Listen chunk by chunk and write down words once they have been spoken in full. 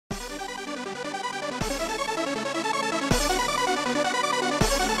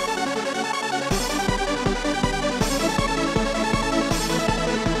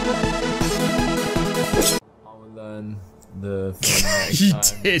You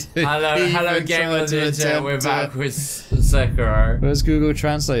did. Hello, game of the internet. We're back with Sekiro. Where's Google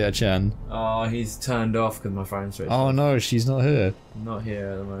Translator, Chan? Oh, he's turned off because my phone's switched off. No, she's not here. Not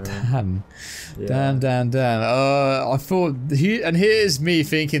here at the moment. Damn. Yeah. Damn. I thought and here's me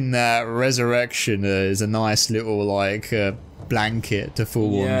thinking that Resurrection is a nice little like blanket to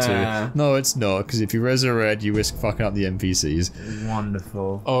fall onto. No, it's not, because if you resurrect, you risk fucking up the NPCs.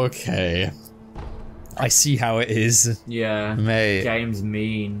 Wonderful. Okay. I see how it is. Yeah. Mate. Game's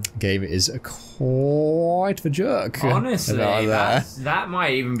mean. Game is quite the jerk. Honestly, that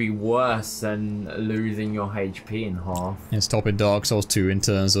might even be worse than losing your HP in half. It's top in Dark Souls 2 in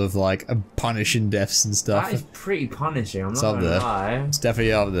terms of like punishing deaths and stuff. That is pretty punishing, I'm not up gonna there. lie. It's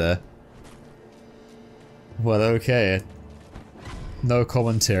definitely up there. Well, okay. No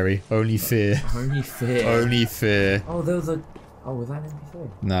commentary, only fear. Only fear. Only fear. Oh, there was a... Oh, was that an NPC?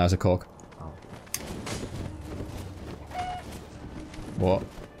 No, it's a cock. What?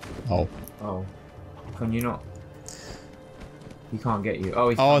 Oh. Oh. Can you not? He can't get you. Oh,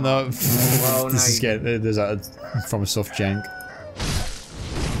 he's oh no. Well, this is getting. There's that from a soft jank.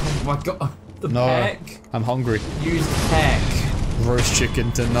 Oh my god. The peck. I'm hungry. Use peck. Roast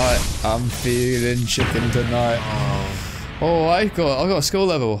chicken tonight. I'm feeling chicken tonight. Oh, I got a skill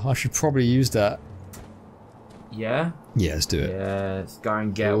level. I should probably use that. Yeah? Yeah, let's do it. Yeah, let's go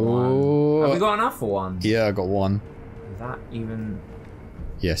and get one. Have we got enough for one? Yeah, I got one. Is that even...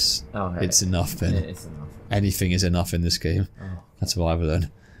 Yes. Oh, hey. It's enough, Ben. It's enough. Anything is enough in this game. Oh. That's what I've learned.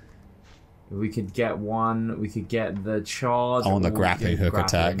 We could get one. We could get the charge. On the grappling hook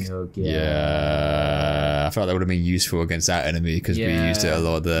attack. Yeah. I felt that would have been useful against that enemy because we used it a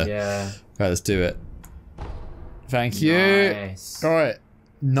lot there. Yeah. Right, let's do it. Thank you. Nice. Alright.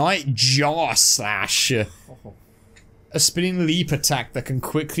 Night Jaw Slash. A spinning leap attack that can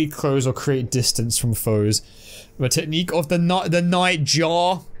quickly close or create distance from foes. The technique of the Night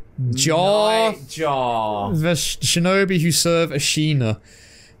Jaw. Night Jaw. The shinobi who serve Ashina.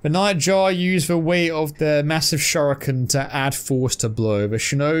 The Night Jaw use the weight of their massive shuriken to add force to blow. The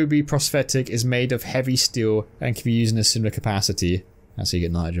shinobi prosthetic is made of heavy steel and can be used in a similar capacity. That's how you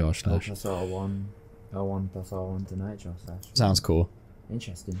get Night Jaw Slash. Plus R1. R1 plus R1 to Night Jaw Slash. Sounds cool.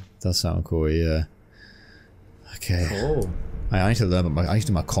 Interesting. Does sound cool, yeah. Okay. Cool. I need to learn, I need to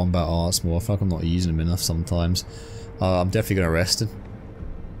do my combat arts more. I feel like I'm not using them enough sometimes. I'm definitely gonna rest him.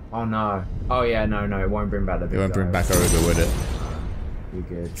 Oh no. Oh yeah, no, it won't bring back the big It won't bring back over with it. You're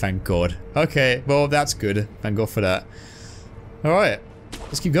good. Thank God. Okay, well that's good. Thank God for that. Alright,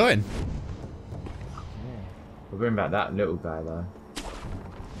 let's keep going. Yeah. We'll bring back that little guy though.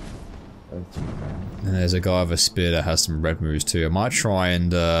 And there's a guy with a spear that has some red moves too. I might try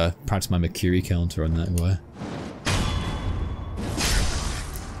and practice my Mercury counter on that guy.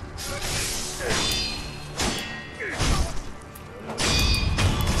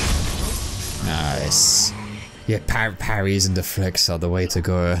 Nice. Yeah, parries and deflects are the way to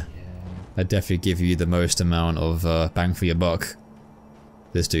go. They definitely give you the most amount of bang for your buck.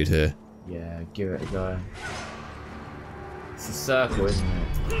 This dude here. Yeah, give it a go. It's a circle, isn't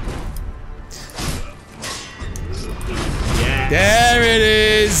it? Yeah. There it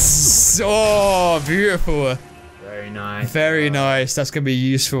is! Oh, beautiful. Very nice. Very nice. That's gonna be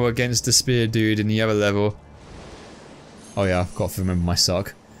useful against the spear dude in the other level. Oh yeah, I've got to remember my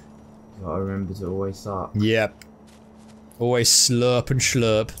suck. Gotta remember to always suck. Yep. Always slurp and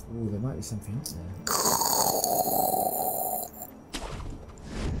slurp. Ooh, there might be something else there.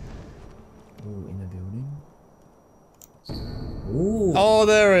 Ooh, in the building. Ooh. Oh,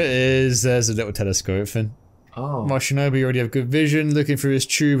 there it is. There's a little telescope thing. Oh. My shinobi already have good vision. Looking through his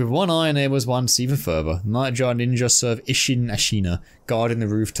tube with one eye enables one to see even further. Nightjar ninja serve Ashina, guarding the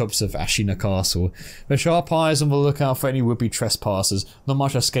rooftops of Ashina Castle. Their sharp eyes on the lookout for any would-be trespassers. Not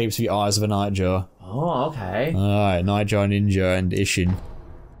much escapes the eyes of a Nightjar. Oh, okay. Alright, Nightjar ninja and Ishin.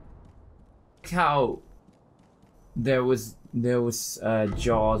 Look how there was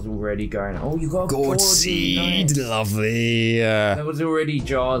jars already going. Oh, you got a Gourd seed, nice. lovely. There was already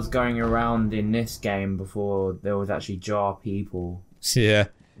jars going around in this game before there was actually jar people. Yeah.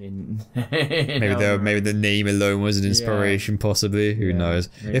 Maybe the name alone was an inspiration, possibly. Who knows?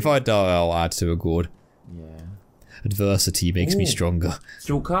 Maybe. If I die, I'll add to a gourd. Yeah. Adversity makes me stronger.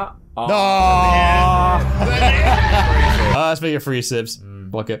 Shortcut. Oh! Let's make it 3 sips.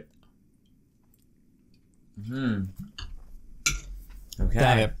 Block it. Okay.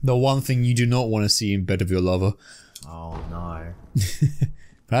 Damn it. The one thing you do not want to see in bed of your lover. Oh no.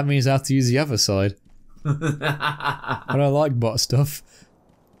 That means I have to use the other side. I don't like butt stuff.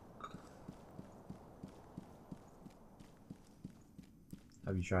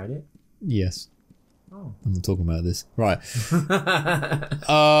 Have you tried it? Yes. Oh. I'm not talking about this. Right.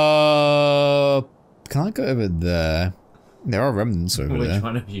 Can I go over there? There are remnants over there. Which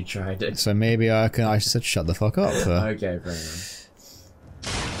one have you tried it? So maybe I said shut the fuck up. Okay, fair enough.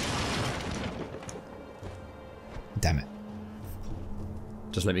 Damn it.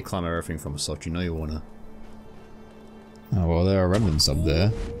 Just let me climb everything from a slot, you know you wanna. Oh well, there are remnants up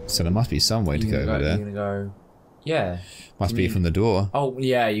there. So there must be some way to go over there. You're gonna go... Yeah. Must be from the door. Oh,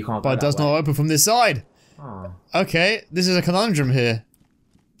 yeah, you can't go But it does not open from this side! Oh. Okay, this is a conundrum here.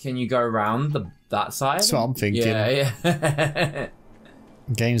 Can you go around that side? That's what I'm thinking. Yeah.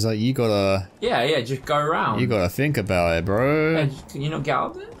 Games like you gotta... Yeah, just go around. You gotta think about it, bro. Yeah, can you not get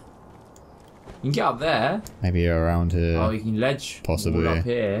up there? You can get up there. Maybe around here. Oh, you can ledge. Possibly. Up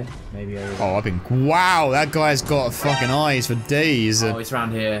here. Maybe over there. Oh, I've been... Wow, that guy's got fucking eyes for days. Oh, it's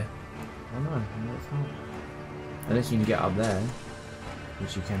around here. Oh no, it's not. Unless you can get up there.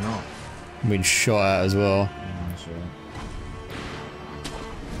 Which you cannot. I've been shot at as well. I'm not sure.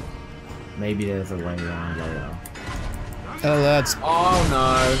 Maybe there's a way around later. Oh, that's... Oh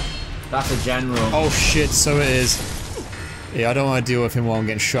no. That's a general. Oh shit, so it is. Yeah, I don't want to deal with him while I'm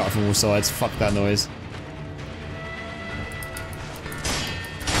getting shot from all sides. Fuck that noise.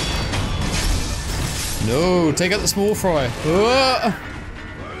 No, take out the small fry.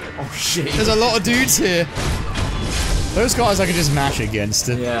 Oh shit. There's a lot of dudes here. Those guys I can just mash against.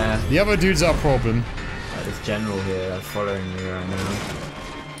 Yeah. The other dudes are a problem. This general here that's following me right now.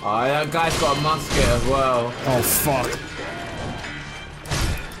 Oh, that guy's got a musket as well. Oh fuck.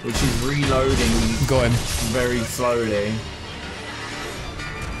 Which is reloading. Got him. Very slowly.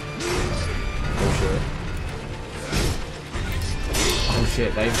 Oh shit. Oh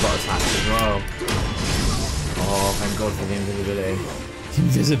shit, they've got attacks as well. Oh, thank god for the invisibility.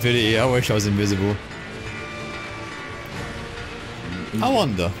 Invisibility, I wish I was invisible. I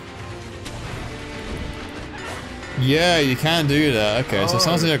wonder. Yeah, you can do that. Okay, so it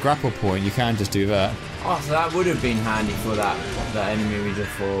sounds like a grapple point, you can just do that. Oh, so that would have been handy for that enemy we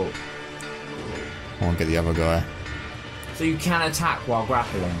just fought. I want to get the other guy. So you can attack while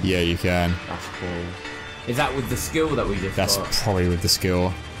grappling? Yeah, you can. That's cool. Is that with the skill that we just That's got? probably with the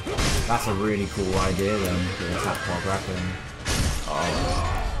skill. That's a really cool idea then, to attack while grappling. Oh.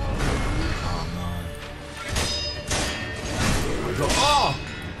 Oh no. Oh!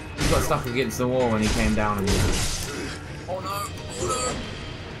 He got stuck against the wall when he came down on me. Oh no!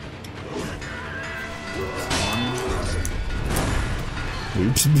 Oh no!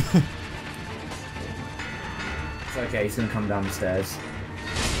 Oops. It's okay, he's gonna come down the stairs.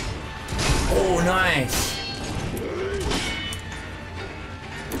 Oh, nice!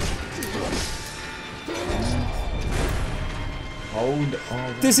 Hold.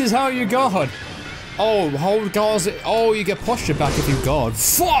 Oh, This is how you guard. Oh, hold guards. Oh, you get posture back if you guard.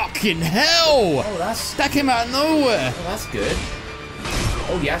 Fucking hell! oh, that's That came out of nowhere. oh, that's good.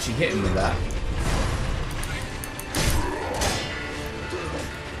 Oh, you actually hit him with that.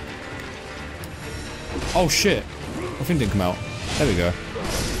 Oh shit. I think it didn't come out. There we go.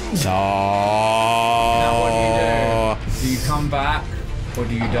 No. Now what do you do? Do you come back or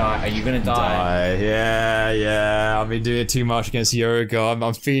do you die? Are you gonna die? Yeah. I've been doing too much against Yoga.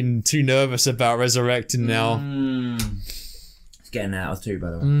 I'm feeling too nervous about resurrecting now. It's getting out of 2,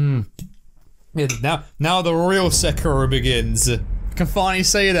 by the way. Yeah, now the real Sekiro begins. I can finally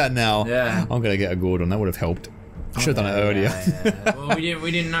say that now. Yeah. I'm gonna get a Gordon. That would have helped. Should have done it earlier. Yeah. Well,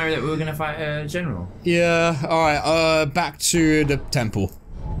 we didn't know that we were gonna fight a general. Yeah. All right. Back to the temple.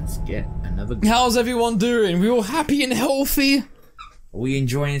 Let's get another. How's everyone doing? We all happy and healthy? Are we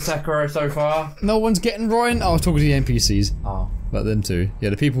enjoying Sekiro so far? No one's getting ruined. I was talking to the NPCs. Oh. About them too. Yeah,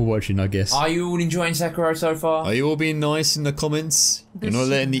 the people watching, I guess. Are you all enjoying Sekiro so far? Are you all being nice in the comments? You're not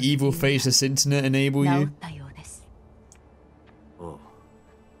letting the evil face this internet enable you?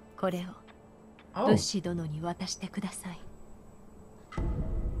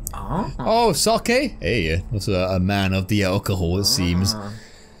 Oh. Oh, sake? Hey, that's a man of the alcohol, it seems.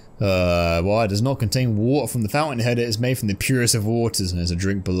 Well, it does not contain water from the fountainhead. It is made from the purest of waters and is a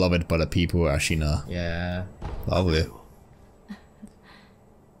drink beloved by the people of Ashina. Yeah. Lovely.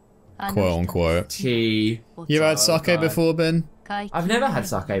 Quote unquote. Tea. You had sake before, Ben? I've never had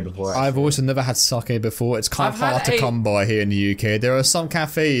sake before. I've also never had sake before. It's kind of hard to come by here in the UK. There are some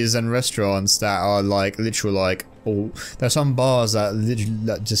cafes and restaurants that are like literal like there are some bars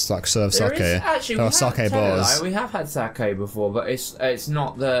that just like serve sake. There are sake bars. We have had sake before, but it's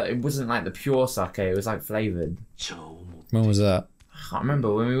not it wasn't like the pure sake. It was like flavored. When was that? I can't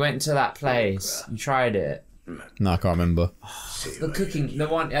remember when we went to that place. You tried it. No, I can't remember. The cooking, the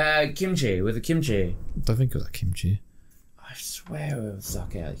one kimchi with the kimchi. I don't think it was like kimchi. I swear it was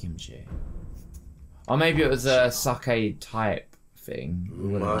sake out of kimchi. Or maybe it was a sake type thing. We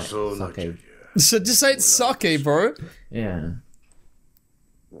wouldn't like sake. So just say it's sake, bro. Yeah.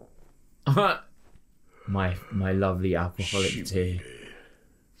 my lovely alcoholic tea.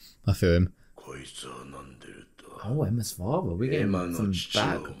 I feel him. Oh, Emma's father. We're getting some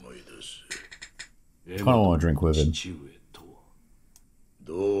back. Kind of want to drink with him.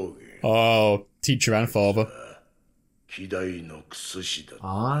 Oh, teacher and father.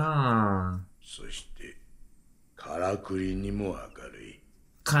 Ah.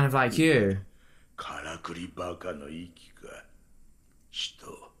 Kind of like you.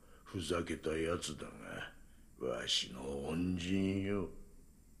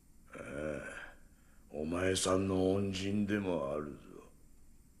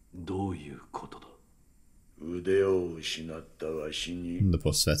 The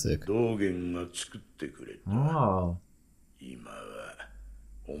prosthetic. Oh.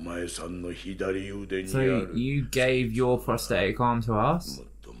 So you gave your prosthetic arm to us?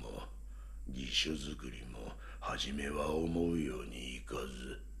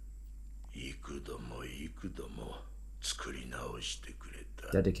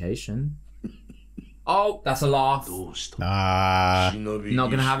 Dedication. Oh, that's a laugh. Ah,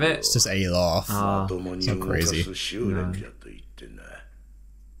 not gonna have it. It's just a laugh. It's not crazy. No.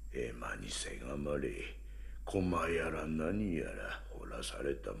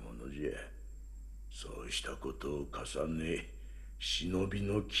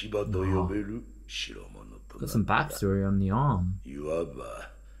 Got some backstory on the arm.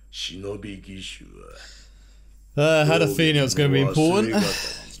 I had a feeling it was going to be important.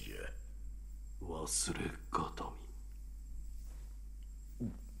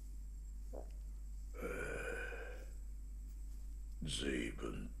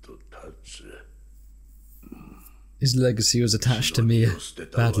 His legacy was attached to me.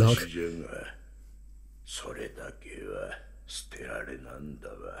 Bad luck.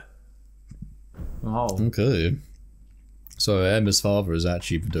 Oh. Okay. So Emma's father is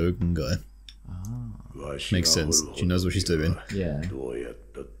actually the Dogen guy. Makes sense. She knows what she's doing. Yeah.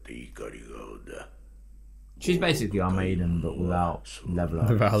 She's basically our maiden, but without level up.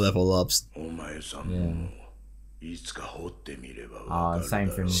 Without level ups. Yeah. Same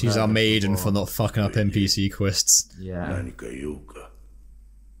thing. She's our maiden for not fucking up NPC quests. Yeah.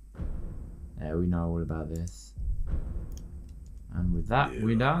 Yeah, we know all about this. And with that,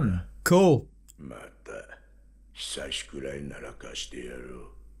 we're done. Cool.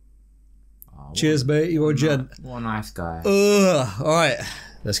 Oh, Cheers, mate. You're a gent. What a nice guy. Alright.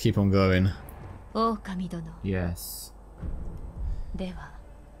 Let's keep on going. Yes.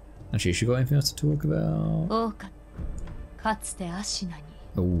 Actually, she got anything else to talk about?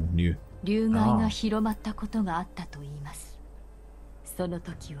 Oh, new.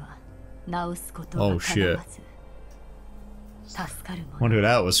 Oh shit. Wonder who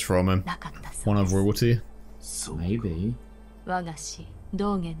that was from him. One of royalty? Maybe.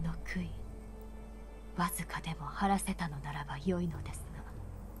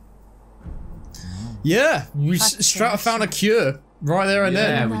 Yeah, we found a cure right there and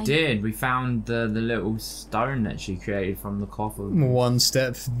Yeah, then. we did. We found the little stone that she created from the coffer. One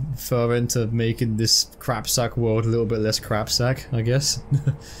step further into making this crapsack world a little bit less crapsack, I guess.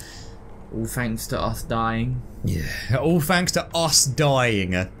 All thanks to us dying. Yeah, all thanks to us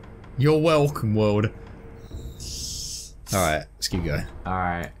dying. You're welcome, world. Alright, let's keep going.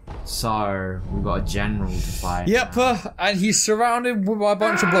 Alright, so we've got a general to fight. Yep, and he's surrounded by a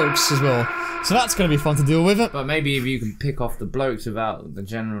bunch of blokes as well. So that's going to be fun to deal with. But maybe if you can pick off the blokes without the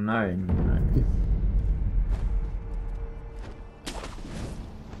general knowing, you know.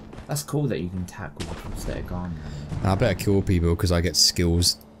 That's cool that you can attack with a prosthetic arm. I better kill people because I get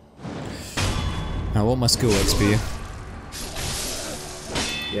skills. I want my skill XP.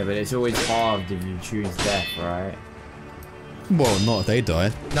 Yeah, but it's always hard if you choose death, right? Well, not if they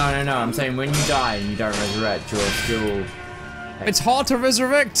die. No, I'm saying when you die and you don't resurrect, your skill... It's hard to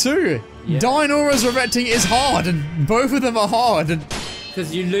resurrect too! Yeah. Dying or resurrecting is hard, and both of them are hard.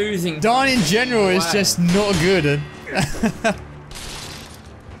 Because you're losing... Dying in general is just not good.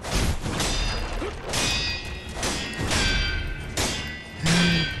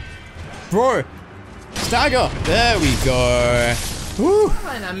 Bro! Stagger! There we go! Woo.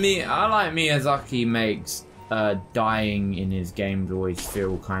 I like Miyazaki makes dying in his games always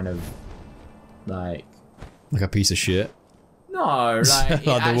feel kind of like a piece of shit. No, like it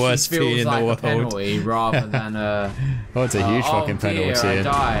the worst feels feeling in like the a world. penalty rather than a. Oh, it's a huge fucking penalty. I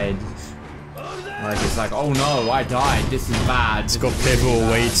died. Like it's like, oh no, I died. This is bad. It's got pivotal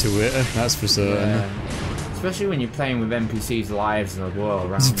weight to it. That's for certain. Yeah. Especially when you're playing with NPCs' lives as well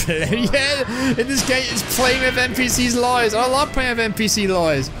around. Yeah, in this game it's playing with NPCs' lives. I love playing with NPC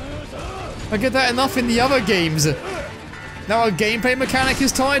lives. I get that enough in the other games. Now a gameplay mechanic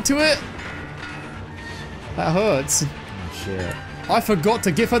is tied to it. That hurts. Oh shit. I forgot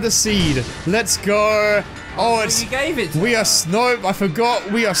to give her the seed. Let's go. Oh, it's. You gave it to we her. are. No, I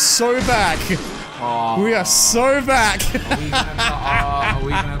forgot. We are so back. Oh. We are so back. Are we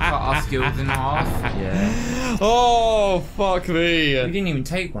gonna cut our skills in half? Yeah. Oh, fuck me. You didn't even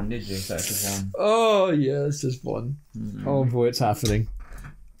take one, did you? So it's just one. Oh, yeah, it's just one. Oh boy, it's happening.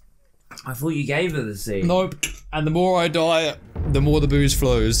 I thought you gave her the seed. Nope. And the more I die, the more the booze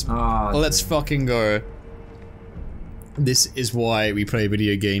flows. Oh, Let's fucking go. This is why we play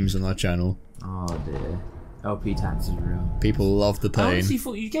video games on our channel. Oh dear. LP tax is real. People love the pain. I honestly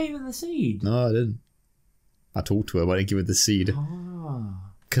thought you gave her the seed. No, I didn't. I talked to her, but I didn't give her the seed. Oh.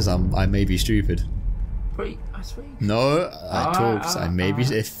 Because I may be stupid. I swear. No, I talked. Maybe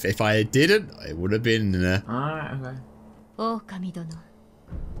if I didn't, it would have been there. Alright, okay.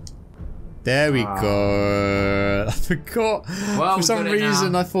 There we go. I forgot. Well, for some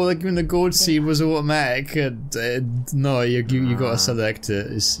reason, I thought like giving the gold seed was automatic. And, no, you gotta select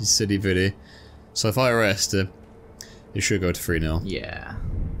it. It's silly bitty. So if I arrest it, it should go to 3 now. Yeah.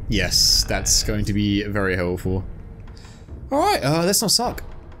 Yes, that's going to be very helpful. Alright, let's not suck.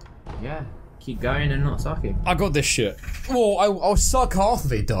 Yeah. Keep going and not sucking. I got this shit. Well, I'll suck half if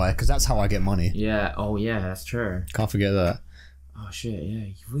they die, because that's how I get money. Yeah, oh yeah, that's true. Can't forget that. Oh shit,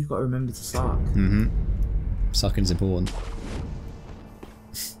 yeah. We've got to remember to suck. Mm-hmm. Sucking's important.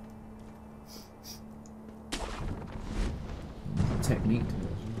 Technique to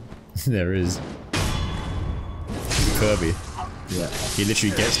it. There is. Kirby. Yeah. He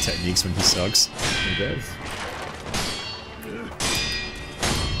literally gets techniques when he sucks. He does.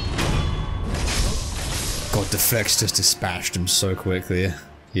 God, Deflects just dispatched him so quickly.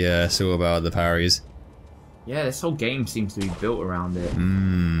 Yeah, it's all about the parries. Yeah, this whole game seems to be built around it.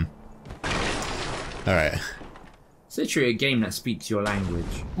 Alright. It's literally a game that speaks your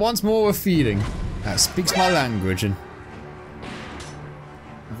language. Once more we're feeding. That speaks my language and...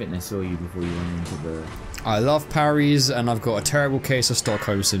 I think they saw you before you went into the... I love parries and I've got a terrible case of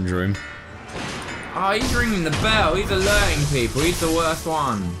Stockholm Syndrome. Oh, he's ringing the bell. He's alerting people. He's the worst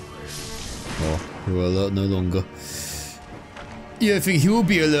one. Oh, he will alert no longer. Yeah, I think he will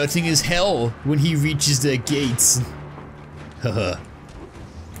be alerting as hell when he reaches their gates. Haha.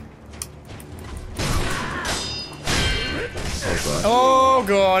 Oh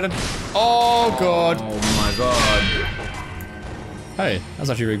god. Oh god. Oh my god. Hey, that's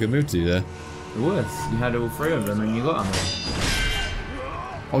actually a really good move to do there. It was. You had all 3 of them and you got them.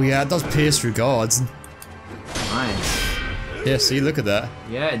 Oh yeah, it does pierce through guards. Nice. Yeah, see, look at that.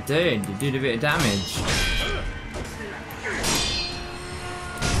 Yeah, it did. It did a bit of damage.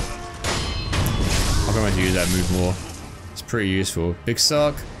 I'm going to use that move more. It's pretty useful. Big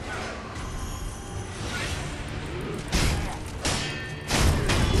suck.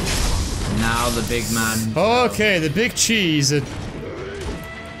 Now the big man. Okay, the big cheese.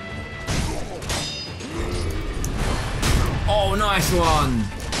 Oh, nice one.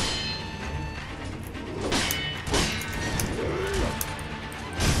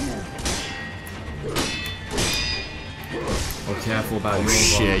 Oh, careful about your bar.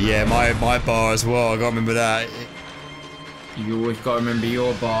 Shit, yeah, my bar as well. I gotta remember that. You always gotta remember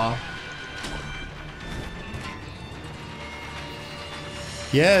your bar.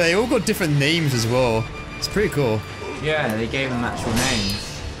 Yeah, they all got different names as well. It's pretty cool. Yeah, they gave them actual names.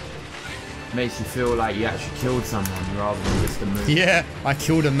 Makes you feel like you actually killed someone rather than just a move. Yeah, I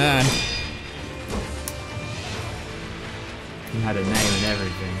killed a man. You had a name and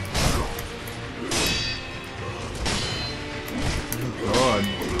everything. Oh god.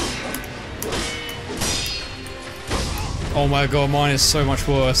 Oh my god, mine is so much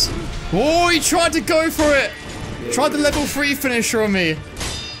worse. Oh, he tried to go for it! Tried the level 3 finisher on me.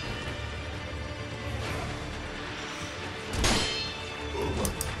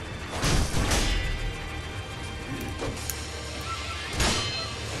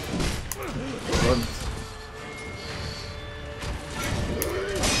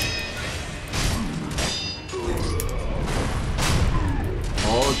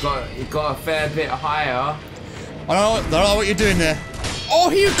 It got a fair bit higher. I don't know what you're doing there. Oh,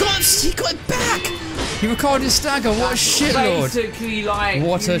 he got it back! He recorded his stagger, what a shitlord. Basically like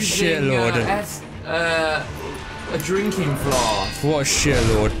what a shitlord. A drinking flask. What a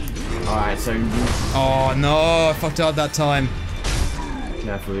shitlord. Alright, so... Oh no, I fucked up that time.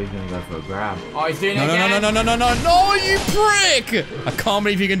 Careful, he's gonna go for a grab. Oh, he's doing it No, again! no, you prick! I can't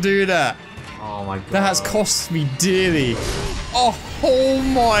believe you can do that. Oh my god. That has cost me dearly. Oh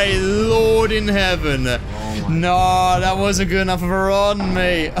my lord in heaven. Oh No, that wasn't good enough of a run,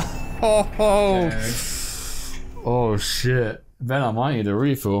 mate. Oh, okay. Oh shit. Ben, I might need a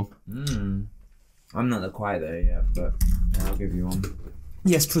refill. I'm not quite there yet, but yeah, I'll give you one.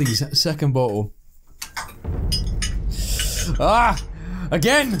 Yes, please. Second bottle. Ah!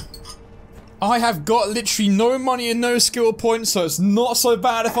 Again! I have got literally no money and no skill points, so it's not so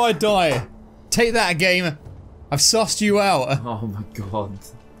bad if I die. Take that, game. I've sussed you out. Oh my god.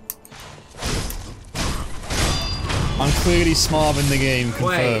 I'm clearly smarter in the game,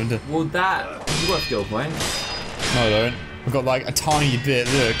 confirmed. Wait, well that... You got skill points? No, I don't. I've got like a tiny bit,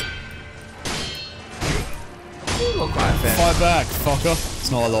 look. You got quite a fair. Fight back, fucker.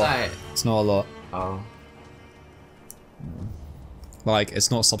 It's not a lot. Right. It's not a lot. Oh. Like, it's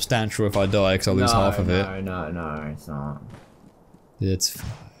not substantial if I die because I lose half of it. No, it's not. It's fine.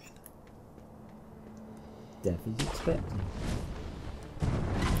 Death is expected.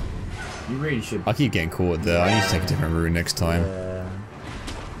 You really should. I keep getting caught there. I need to take a different route next time. Yeah.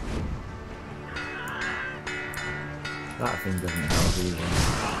 That thing doesn't help either.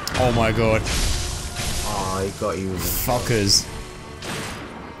 Oh my god. Oh, he got you with the Fuckers.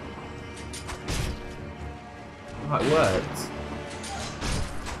 Oh, it worked.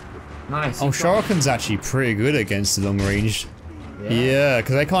 Nice. Oh, Shuriken's actually pretty good against the long range. Yeah,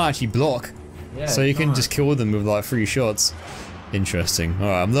 because they can't actually block. Yeah, So you can just kill them with like 3 shots. Interesting.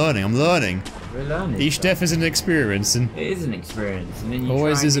 Alright, I'm learning. We're learning. Each death is an experience, and It is an experience, and then you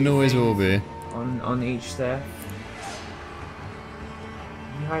always try is and new always things will be. on each step.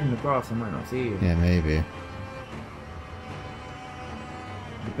 You hide in the grass, I might not see you. Yeah, maybe.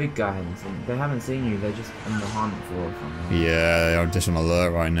 The big guy hasn't seen. They haven't seen you. They're just on the hunt for something. Yeah, they are just on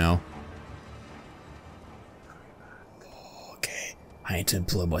alert right now. Okay, I need to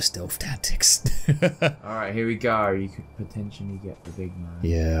employ my stealth tactics. Alright, here we go. You could potentially get the big man.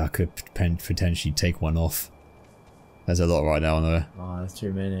 Yeah, I could potentially take one off. There's a lot right now, though. Oh, that's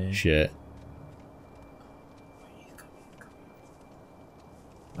too many. Shit.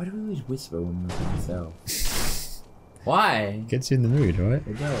 Why do we always whisper when we're with ourselves? Why? Gets you in the mood, right?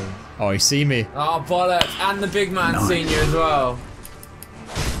 It does. Oh, you see me. Oh, bollocks! And the big man's seen you as well.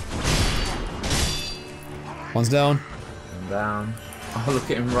 One's down. I'm down. Oh, look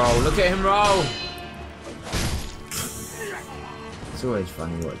at him roll. Look at him roll! It's always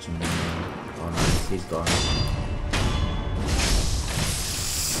funny watching him. Oh, nice. He's gone.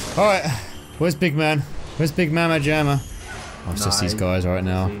 Alright. Where's Big Man? Where's Big Mama Jamma? Oh, it's just these guys right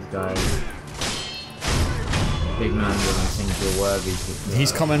now. These guys. Big man doesn't think you're worthy to.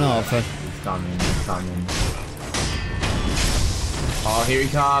 He's coming up. He's coming. He's coming. Oh, here he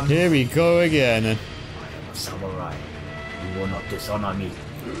comes. Here we go again. Samurai, you will not dishonor me.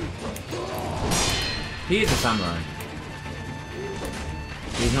 He is a samurai.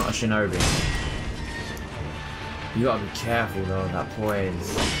 He's not a shinobi. You gotta be careful though, that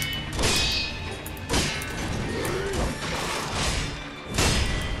poise.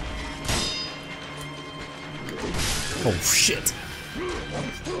 Oh shit.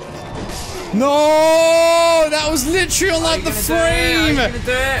 No! That was literally on like the frame! Are you gonna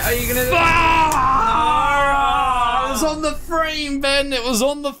do it? Are you gonna do it? Ah! It was on the frame, Ben! It was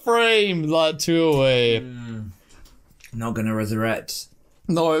on the frame! Like 2 away. Not gonna resurrect.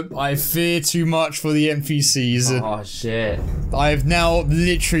 No, I fear too much for the NPCs. Oh shit. I've now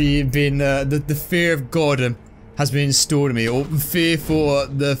literally been, the fear of God has been installed in me, or fear for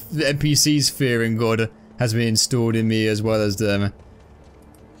the NPCs fearing God has been installed in me as well as them.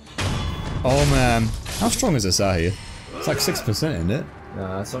 Oh man, how strong is this out here? It's like 6%, isn't it?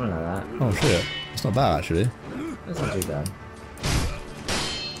 Something like that. Oh shit, it's not bad actually. That's not too bad.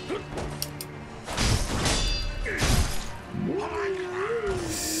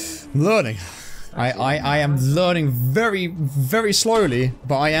 I'm learning. I am learning very slowly,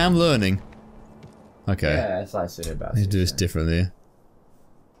 but I am learning. Okay. Yeah, it's like silly about Let's do this differently.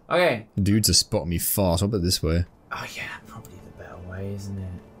 Okay. Dudes are spotting me fast. I'll put it this way. Oh yeah, probably the better way, isn't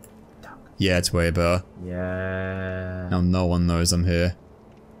it? Yeah, it's way better. Yeah. Now no one knows I'm here.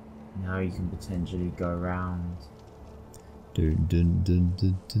 Now you can potentially go around. Dun, dun, dun,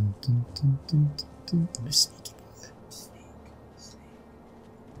 dun, dun, dun, dun, dun, dun. I'm a sneaky boy.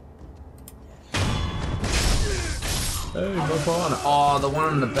 Hey, my partner. Oh, the one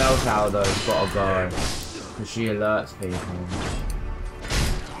on the bell tower though has gotta go. Because she alerts people.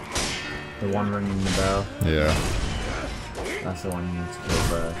 The one ringing the bell. Yeah. That's the one you need to kill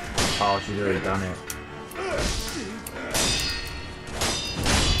first. Oh, she's already done it.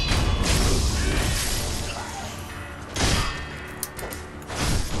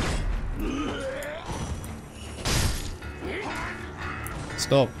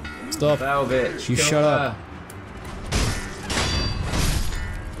 Stop. Stop. Velvet. You shut up.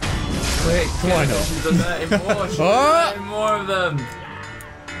 Quick, Why not? She's more. More of them.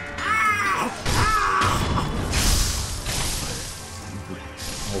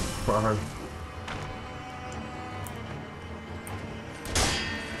 Oh, bro.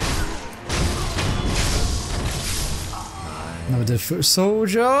 Another foot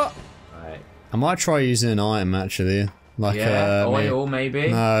soldier. Right. I might try using an item actually. Like oil maybe.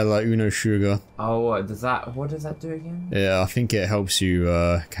 No, like Uno Sugar. Oh, what does that do again? Yeah, I think it helps you.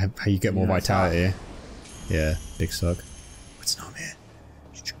 How you get more vitality. Yeah, big suck. What's not here?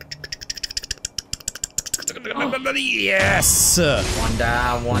 Yes. One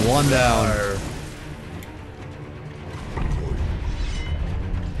down. One down.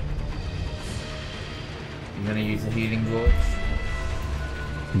 I'm gonna use a healing gorge.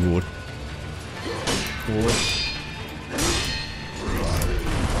 Good.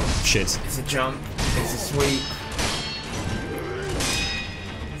 Shit. It's a jump. It's a sweep.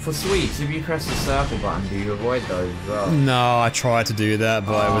 For sweeps, if you press the circle button, do you avoid those as well? No, I tried to do that,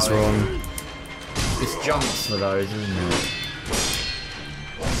 but I was wrong. It's jumps for those, isn't it?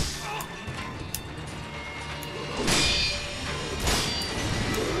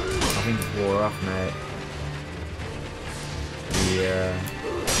 I think it's wore off, mate. Yeah.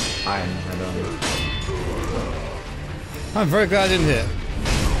 Iron head on. I'm very glad I didn't hit.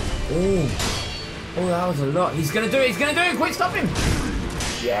 Oh, that was a lot. He's gonna do it. He's gonna do it. Quick, stop him.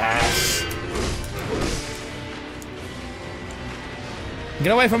 Yes.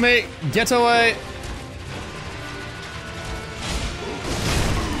 Get away from me. Get away.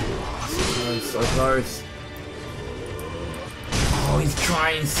 So close. Oh, he's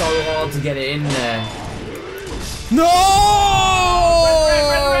trying so hard to get it in there. No!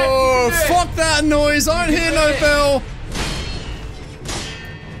 Red, fuck that noise. I don't hear no bell.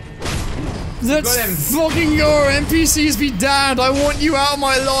 Let's fucking go. NPCs be damned. I want you out of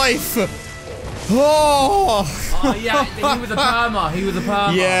my life. Oh yeah, he was a perma. He was a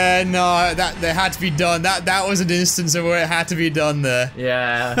perma. Yeah, no, that had to be done. That was an instance of where it had to be done there.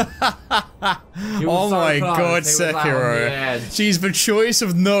 Yeah. Oh my god, Sekiro. She's the choice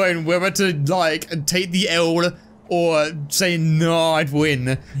of knowing whether to like take the L or say no, I'd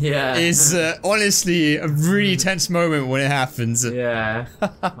win. Yeah. Is honestly a really tense moment when it happens. Yeah.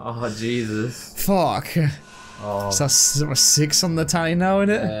 Oh Jesus. Fuck. Oh. So that's 6 on the tally now,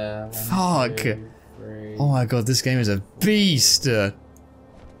 isn't it? Yeah. Fuck. 2, 3. Oh my god, this game is a beast. Yeah,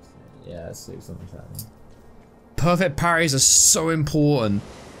 6 on the tally. Perfect parries are so important.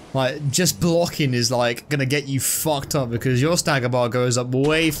 Like, just blocking is like gonna get you fucked up because your stagger bar goes up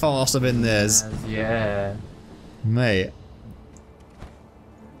way faster than theirs. Yeah. Mate.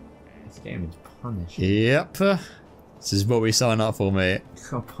 This game is punishing. Yep. This is what we sign up for, mate.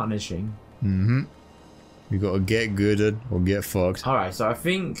 Punishing. Mm-hmm. You gotta get good or get fucked. Alright, so I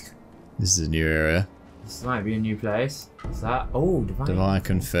think This is a new area. this might be a new place. What's that? Oh, Divine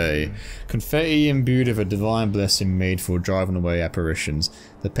confetti. Confetti imbued with a divine blessing made for driving away apparitions.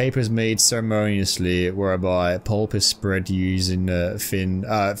 The paper is made ceremoniously, whereby pulp is spread using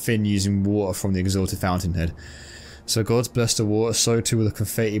thin using water from the exalted fountainhead. So God's blessed the water, so too will the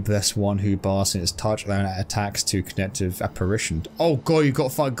confetti bless one who basks in its touch, allowing attacks to connect with apparitions. Oh god, you got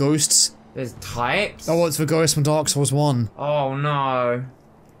to fight ghosts. There's types? Oh, it's the ghost from Dark Souls 1. Oh no.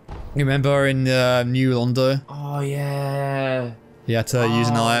 You remember in New Londo? Oh yeah. You had to use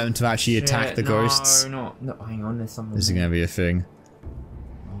an item to actually attack the no, ghosts. No, hang on, there's something. This is gonna be a thing.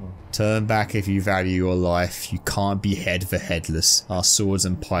 Oh. Turn back if you value your life. You can't behead the headless. Our swords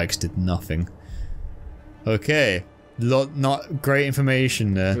and pikes did nothing. Okay. Not great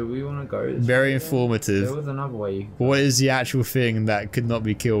information there. Do we want to go this Very way informative. There was another way. What is the actual thing that could not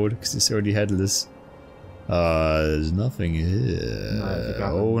be killed because it's already headless? There's nothing here. No,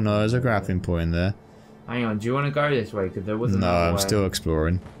 oh no, there's a grappling point there. Hang on, do you want to go this way? Because there was another way. No, I'm still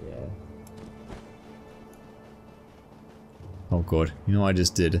exploring. Yeah. Oh god, you know what I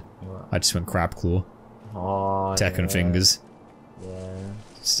just did? What? I just went crab claw. Oh, Tekken fingers. Yeah.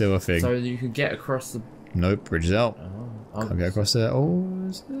 Still a thing. So you could get across the... Nope, bridge is out. Oh. Can't get across there. Oh,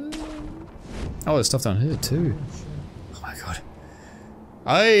 is there... Oh, there's stuff down here too. Oh my god.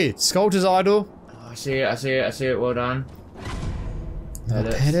 Hey, Sculptor's Idol. Oh, I see it, well done.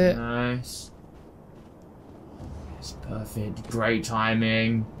 Hit it. Nice. It's perfect. Great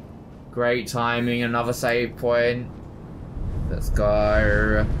timing. Great timing, another save point. Let's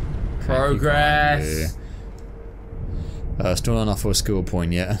go. Progress. Still not enough for a skill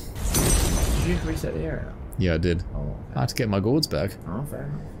point yet. Did you reset the area? Yeah, I did. Oh, okay. I had to get my gourds back. Oh,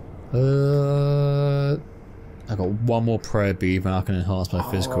 fair enough. I got one more prayer bead and I can enhance my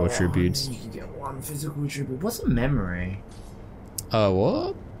physical attributes. You can get one physical attribute. What's a memory?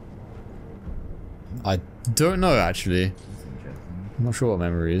 What? I don't know actually. I'm not sure what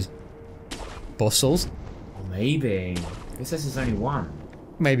memory is. Boss souls? Oh, maybe. It says there's only one.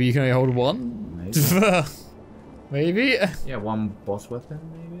 Maybe you can only hold one? Maybe. Maybe? Yeah, one boss weapon,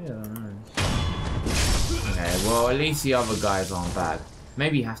 maybe? I don't know. Okay, well, at least the other guys aren't bad.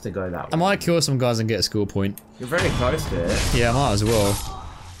 Maybe you have to go that way. I might kill some guys and get a skill point. You're very close to it. Yeah, I might as well.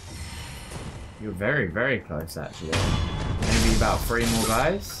 You're very, very close, actually. Maybe about 3 more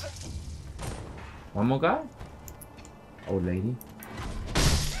guys? 1 more guy? Old lady.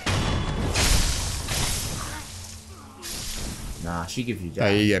 Nah, she gives you Oh,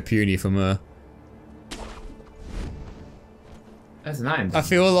 damage. you get puny from her. That's nice. I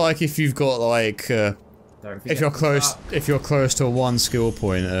feel like if you've got like, if you're close to 1 skill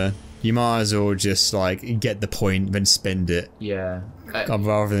point, you might as well just like get the point, then spend it. Yeah.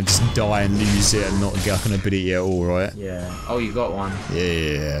 Rather than just die and lose it and not get an ability at all, right? Yeah. Oh, you got one.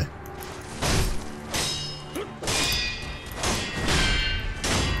 Yeah.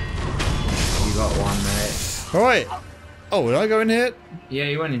 You got one, mate. Alright. Oh, did I go in here? Yeah,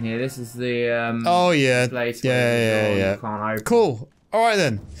 you went in here. This is the oh yeah. place Yeah. you can't open. Cool. Alright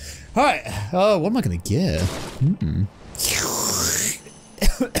then. Alright. What am I gonna get?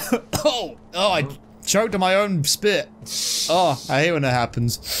 oh, I choked on my own spit. Oh, I hate when that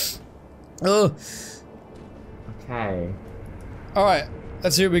happens. Oh. Okay. Alright,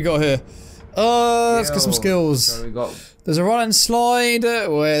 let's see what we got here. Let's get some skills. So we got... There's a run and slide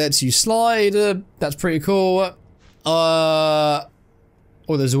where it lets you slide. That's pretty cool. Oh,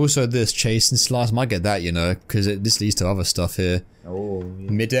 there's also this chase and slice. Might get that, you know, because this leads to other stuff here. Oh, yeah.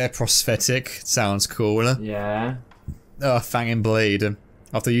 Mid-air prosthetic. Sounds cool. Yeah. Fang and blade.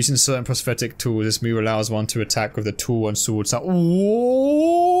 After using certain prosthetic tools, this move allows one to attack with the tool and sword. So,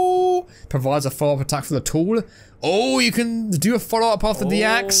 ooh, provides a follow-up attack for the tool. Oh, you can do a follow-up after the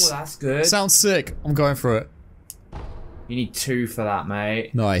axe. Oh, that's good. Sounds sick. I'm going for it. You need 2 for that,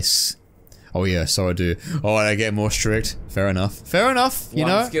 mate. Nice. Oh yeah, so I do. Oh, and I get more strict. Fair enough. Fair enough, you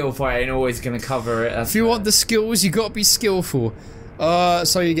know? One skill point ain't always gonna cover it. If you want the skills, you gotta be skillful.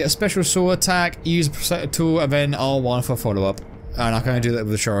 So you get a special sword attack, use a prosthetic tool, and then R1 for follow-up. And I can only do that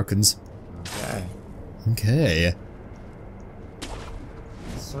with the shurikens. Okay. Okay.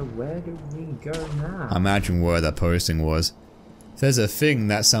 So where do we go now? I imagine where that posting was. If there's a thing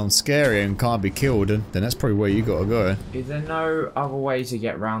that sounds scary and can't be killed, then that's probably where you gotta go. Is there no other way to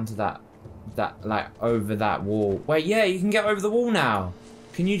get round to that like over that wall? Wait, yeah, you can get over the wall now.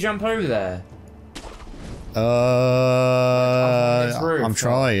 Can you jump over there? I'm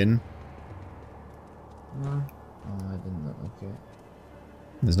trying. No. Oh, I didn't look like it.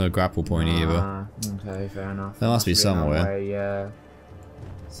 There's no grapple point either. Okay, fair enough. There must be somewhere. Way, yeah.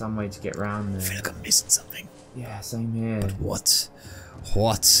 Some way to get round there. I feel like I'm missing something. Yeah, same here. What?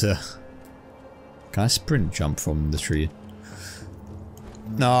 What? Can I sprint jump from the tree?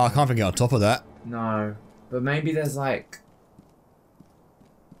 No, I can't get on top of that. No, but maybe there's like...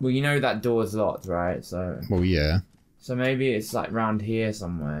 Well, you know that door's locked, right? So... Well, yeah. So maybe it's like round here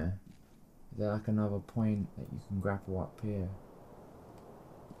somewhere. Is there like another point that you can grapple up here?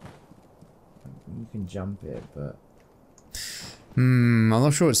 You can jump it, but... I'm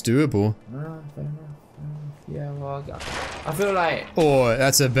not sure it's doable. No, fair enough. Yeah, well, I feel like... Or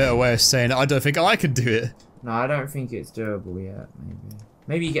that's a better way of saying it. I don't think I could do it. No, I don't think it's doable yet, maybe.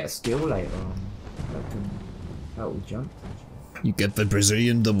 Maybe you get a skill later on. That will jump. You get the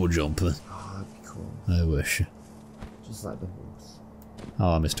Brazilian double jump. Oh, that'd be cool. I wish. Just like the horse.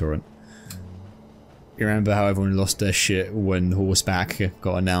 Oh, I miss Torrent. You remember how everyone lost their shit when Horseback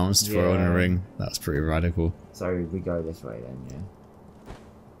got announced for Elden Ring? That was pretty radical. So we go this way then, yeah?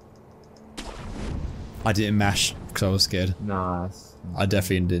 I didn't mash because I was scared. Nah. I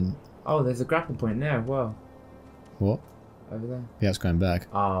definitely didn't. Oh, there's a grapple point there as well. What? Over there. Yeah, it's going back.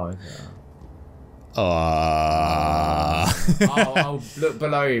 Oh, okay. Oh, look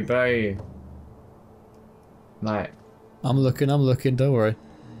below you, below you. Like. I'm looking, don't worry.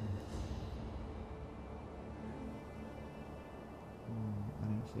 I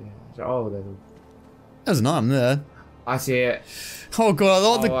don't see it. Oh, There's an arm there. I see it. Oh god,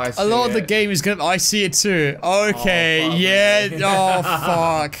 a lot of the game is gonna. I see it too. Okay, fuck, yeah. man. Oh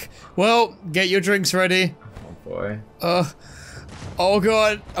fuck. Well, get your drinks ready. Oh boy. Oh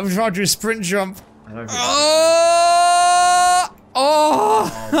god, I'm trying to do a sprint jump. I don't think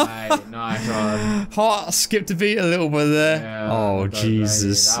Oh, mate, nice one. Heart skipped a beat a little bit there. Yeah, oh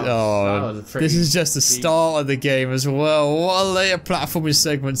Jesus. that was This is just the start of the game as well. What a later platforming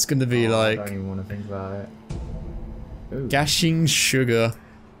segment's gonna be like. I don't even want to think about it. Ooh. Gashing sugar.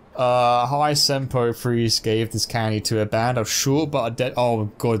 High Senpo priest gave this candy to a band of short but dead. Oh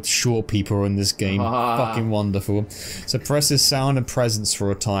god, short people are in this game. Fucking wonderful. Suppresses sound and presence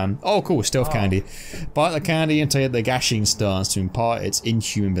for a time. Oh cool, stealth candy. Bite the candy and take the gashing stance to impart its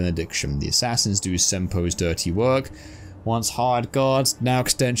inhuman benediction. The assassins do Senpo's dirty work. Once hired guards, now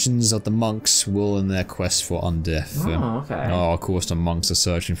extensions of the monks will in their quest for undeath. Oh, okay. Oh, of course the monks are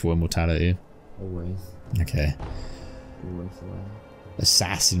searching for immortality. Always. Okay. Always the way.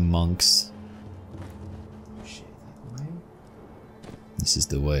 Assassin monks. Oh shit, is that the way? This is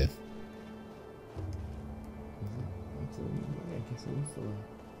the way. I guess it is the way.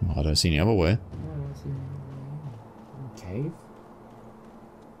 Well, I don't see any other way. No, I don't see any other way. Cave?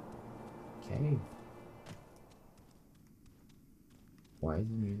 Cave. Why is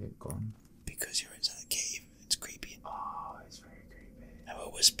the music gone? Because you're inside a cave. It's creepy. Oh, it's very creepy. And we're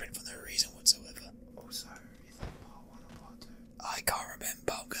whispering for no reason whatsoever. Also, is that part 1 or part 2? I can't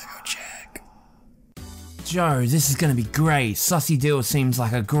remember. I'm gonna go check. Joe, this is gonna be great. Sussy Deal seems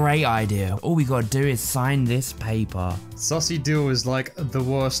like a great idea. All we gotta do is sign this paper. Sussy Deal is like the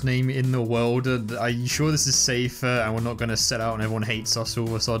worst name in the world. Are you sure this is safer and we're not gonna set out and everyone hates us all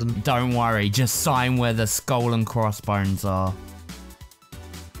of a sudden? Don't worry, just sign where the skull and crossbones are.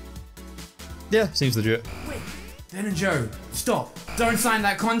 Yeah, seems legit. Wait, Ben and Joe, stop. Don't sign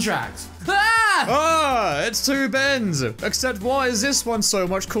that contract. Ah! Ah, it's two Bens. Except why is this one so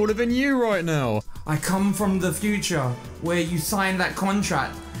much cooler than you right now? I come from the future, where you sign that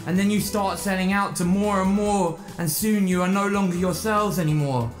contract, and then you start selling out to more and more, and soon you are no longer yourselves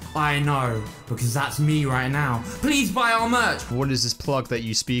anymore. I know, because that's me right now. Please buy our merch. What is this plug that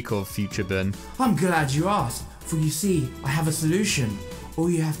you speak of, future Ben? I'm glad you asked, for you see, I have a solution. All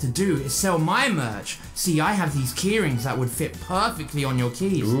you have to do is sell my merch. See, I have these keyrings that would fit perfectly on your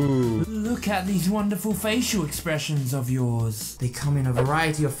keys. Ooh. Look at these wonderful facial expressions of yours. They come in a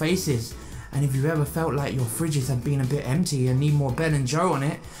variety of faces. And if you ever felt like your fridges have been a bit empty and need more Ben and Joe on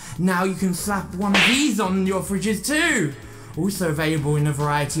it, now you can slap one of these on your fridges too. Also available in a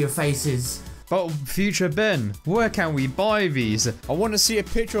variety of faces. But future Ben, where can we buy these? I want to see a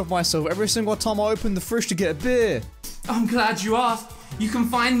picture of myself every single time I open the fridge to get a beer. I'm glad you asked. You can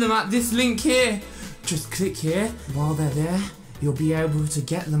find them at this link here. Just click here. While they're there, you'll be able to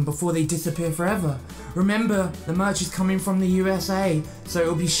get them before they disappear forever. Remember, the merch is coming from the USA, so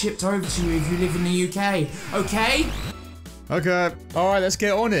it'll be shipped over to you if you live in the UK. Okay? Okay, alright, let's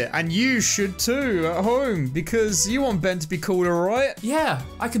get on it. And you should too, at home, because you want Ben to be cooler, right? Yeah,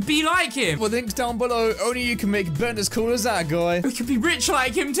 I could be like him. Well, links down below. Only you can make Ben as cool as that guy. We could be rich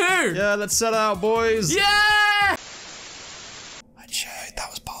like him too. Yeah, let's set out, boys. Yeah! I checked, that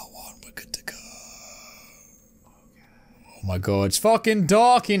was part 1. We're good to go. Oh my god, it's fucking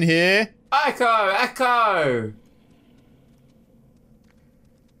dark in here. Echo!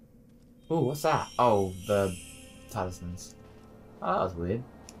 Oh, what's that? Oh, the talismans. Oh, that was weird.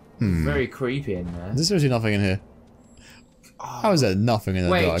 Very creepy in there. There's seriously nothing in here. How is there nothing in the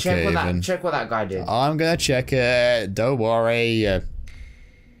Wait, dark check cave? check what that guy did. I'm gonna check it. Don't worry.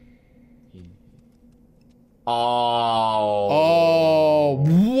 Oh,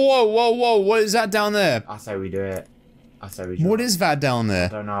 whoa, what is that down there? I say we do it. I say we drop. What is that down I there?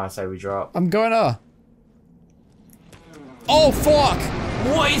 don't know, I say we drop. I'm going up. Oh, fuck!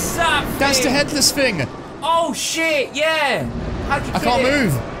 What is that thing? That's the headless thing! Oh shit, yeah! How'd you I kill can't it?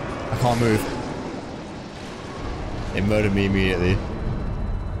 move! I can't move. It murdered me immediately.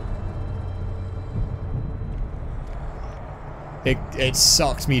 It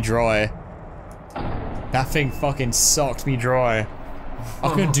sucked me dry. That thing fucking sucked me dry. I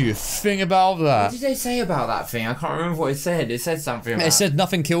couldn't do a thing about What that. did they say about that thing? I can't remember what it said. It said something about It said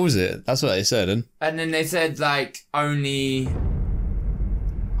nothing kills it. That's what they said. And then they said, like, only...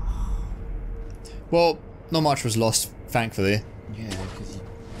 well, not much was lost, thankfully. Yeah, because you...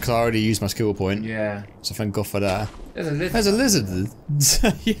 Because I already used my skill point. Yeah. So thank God for that. There's a lizard. There's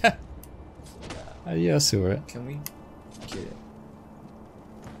a lizard. Yeah. Yeah, I saw it. Can we get it?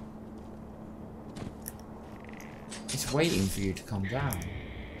 It's waiting for you to come down.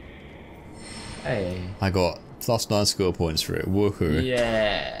 Hey. I got +9 skill points for it. Woohoo.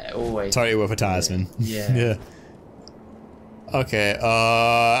 Yeah, always. Totally worth a talisman. Yeah. Yeah. Okay,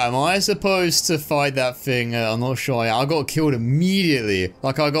 am I supposed to fight that thing? I'm not sure. I got killed immediately.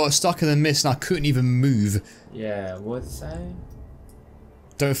 Like, I got stuck in the mist and I couldn't even move. Yeah, what's it say?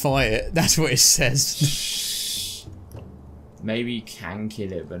 Don't fight it. That's what it says. Maybe you can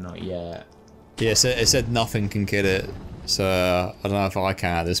kill it, but not yet. Yeah, it said nothing can kill it. So, I don't know if I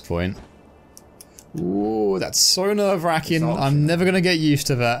can at this point. Ooh, that's so nerve-wracking. I'm never gonna get used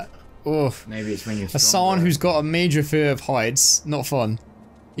to that. Oof. Maybe it's when you're As someone who's got a major fear of heights, not fun.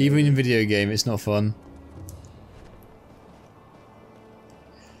 Even in video game, it's not fun.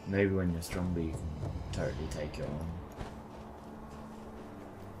 Maybe when you're stronger, you can totally take it on.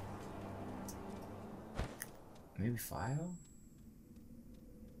 Maybe fire?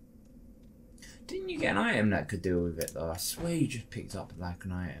 Didn't you get an item that could deal with it though? I swear you just picked up like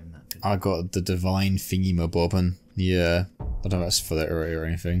an item that could. I got the divine thingy mabobbin. Yeah. I don't know if that's for that area or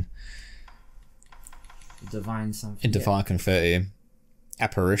anything. Divine something. In divine confetti.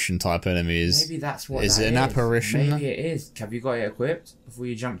 Apparition type enemies. Maybe that's what is that it an apparition? Maybe it is. Have you got it equipped before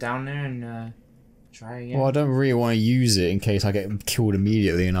you jump down there and try again? Well, I don't really want to use it in case I get killed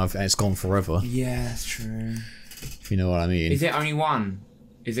immediately and it's gone forever. Yeah, that's true. If you know what I mean. Is it only one?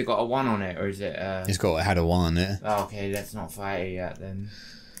 Is it got a 1 on it, or is it It had a 1 on it. Oh, okay, let's not fight it yet then.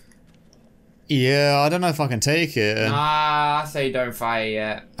 Yeah, I don't know if I can take it. Nah, I say don't fight it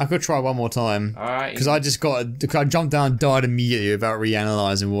yet. I could try one more time. Alright. Because I jumped down and died immediately without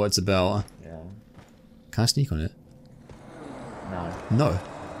reanalyzing what it's about. Yeah. Can I sneak on it? No. No.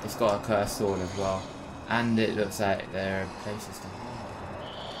 It's got a cursed sword as well. And it looks like there are places to hide.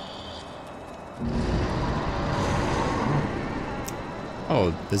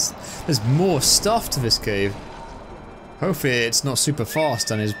 Oh, there's more stuff to this cave. Hopefully it's not super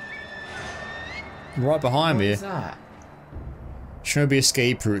fast and is right behind me. What is that? Shinobi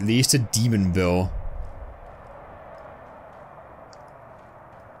escape route leads to Demon Bill.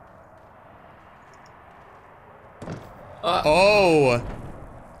 Oh!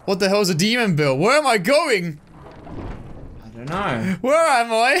 What the hell's a Demon Bill? Where am I going? I don't know. Where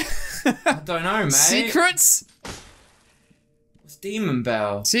am I? I don't know, mate. Secrets? What's Demon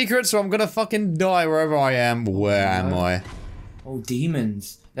Bell? Secrets, so I'm gonna fucking die wherever I am. Where am I? Oh,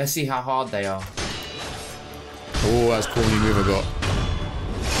 demons. Let's see how hard they are. Oh, that's corny move I got.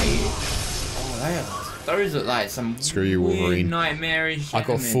 Oh, they are. Those look like some Screw you, weird, Wolverine. nightmarish I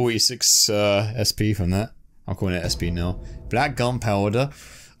got enemies. 46 SP from that. I'm calling it SP now. Black gunpowder.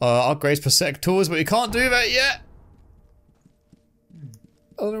 Upgrades Persectors, but we can't do that yet.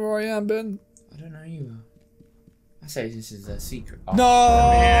 I don't know where I am, Ben. I don't know either. I say this is a secret. Oh,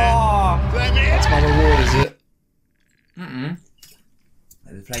 No! That's my reward, is it?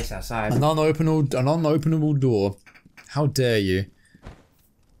 There's a place outside. An unopenable door. How dare you?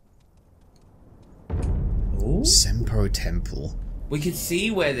 Ooh. Senpo Temple. We could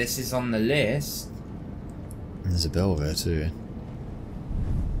see where this is on the list. And there's a bell there too.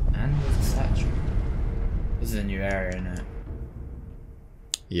 And there's a statue. This is a new area, isn't it?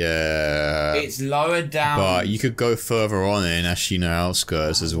 Yeah. It's lower down. But you could go further on in Ashina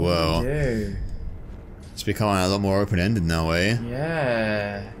outskirts as well. Do. It's becoming a lot more open-ended now, eh?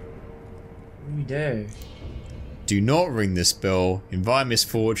 Yeah. What do we do? Do not ring this bell. Invite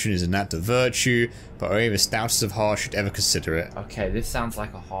misfortune is an act of virtue, but only the stoutest of heart should ever consider it. Okay, this sounds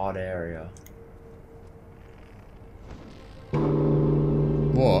like a hard area.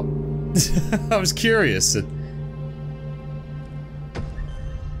 What? I was curious.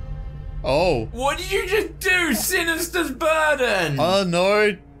 Oh. What did you just do? Sinister's burden! I don't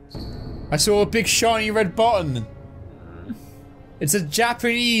know. I saw a big shiny red button. It's a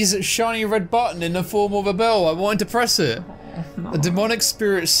Japanese shiny red button in the form of a bell. I wanted to press it. A demonic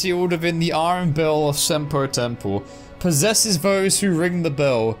spirit sealed within the iron bell of Senpo Temple possesses those who ring the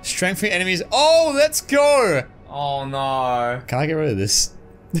bell, strengthening enemies. Oh, let's go! Oh no. Can I get rid of this?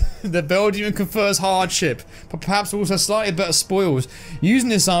 The bell demon confers hardship, but perhaps also slightly better spoils. Using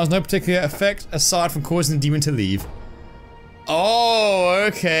this item has no particular effect aside from causing the demon to leave. Oh,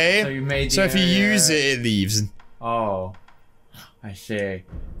 okay. So you made So if you use it, it leaves. Oh. I see.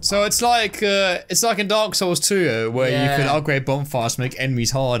 So it's like in Dark Souls 2, where you can upgrade bonfires to make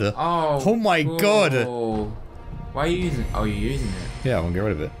enemies harder. Oh. Oh my god. Why are you using it? Oh, you're using it. Yeah, I won't get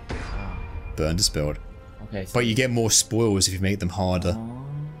rid of it. Oh. Burn dispelled. Okay. So But you get more spoils if you make them harder. oh,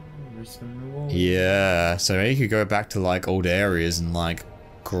 risk and reward. Yeah, so maybe you could go back to like old areas and like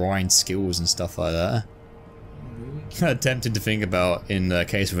grind skills and stuff like that. Tempted to think about in the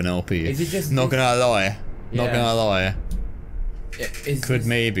case of an LP. Is it just not gonna lie. Not Yeah. gonna lie. Could This,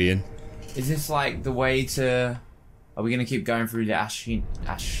 maybe. is this like the way to? Are we gonna keep going through the Ash?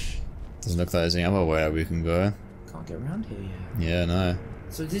 Doesn't look like there's any other way that we can go. Can't get around here yet. Yeah, no.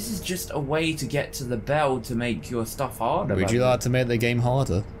 So this is just a way to get to the bell to make your stuff harder. Would you like to make the game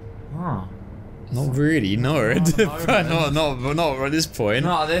harder? Huh. Not really, no. Not at this point.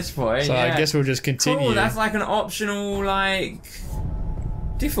 Not at this point. So yeah. I guess we'll just continue. Cool, that's like an optional like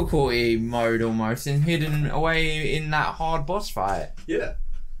difficulty mode almost, and hidden away in that hard boss fight. Yeah.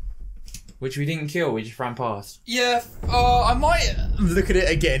 Which we didn't kill, we just ran past. Yeah, I might look at it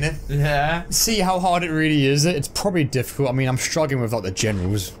again. Yeah. See how hard it really is. It's probably difficult. I mean, I'm struggling with like the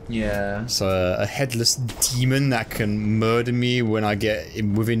generals. Yeah. So a headless demon that can murder me when I get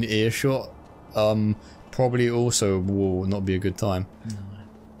within earshot, probably also will not be a good time. No.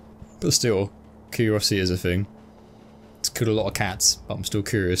 But still, curiosity is a thing. It's killed a lot of cats, but I'm still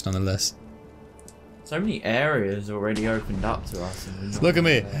curious nonetheless. So many areas already opened up to us. And look at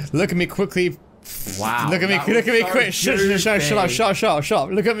me! Look at me quickly! Wow! Look at me! Look at me quick! Shut up!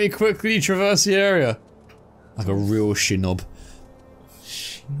 Look at me quickly traverse the area, like a real shinob.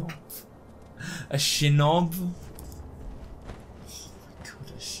 Shinob. A shinob. Oh my god!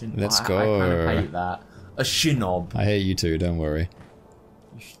 A shinob. Let's go. I kind of hate that. A shinob. I hate you too. Don't worry.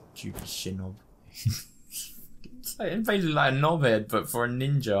 You stupid shinob. It's basically like a knobhead, but for a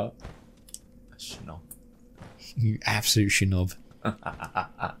ninja. Shinob. You absolute shinob.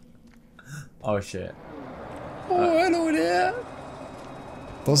 Oh shit. Oh, hello there.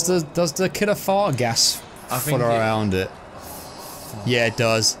 Does the killer fart gas follow around it? Yeah, it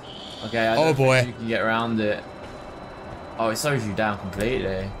does. Okay, I don't think you can get around it. Oh, it slows you down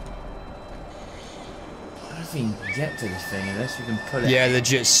completely. I don't think you can get to this thing unless you can put it. Yeah,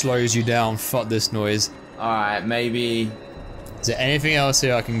 legit slows you down. Fuck this noise. Alright, maybe. Is there anything else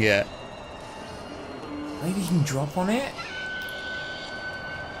here I can get? Maybe you can drop on it?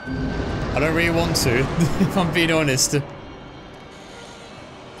 I don't really want to, if I'm being honest. Maybe.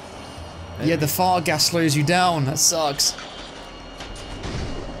 Yeah, the fart gas slows you down. That sucks.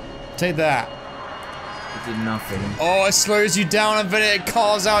 Take that. It did nothing. Oh, it slows you down and then it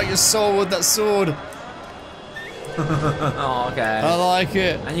carves out your soul with that sword. Oh, okay. I like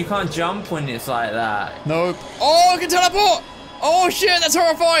it. And you can't jump when it's like that. Nope. Oh, I can teleport! Oh shit, that's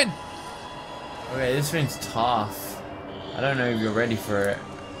horrifying! Okay, this thing's tough. I don't know if you're ready for it.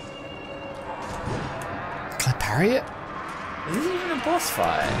 Can I parry it? Is this even a boss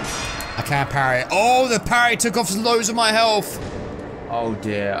fight? I can't parry it. Oh, the parry took off loads of my health! Oh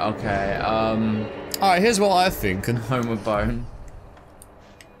dear, okay, Alright, here's what I think. Home of Bone.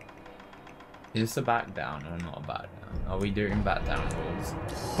 Is this a back down or not a back down? Are we doing back down rules?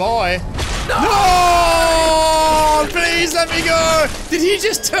 Bye! No! Please let me go! Did he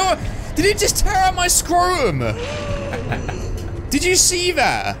just tear out my scrotum? Did you see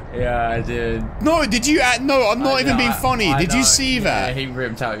that? Yeah, I did. No, did you? No, I'm not even being funny. Did you see that? Yeah, he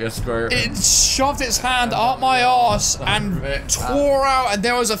ripped out your scrotum. It shoved its hand up my ass and tore out, and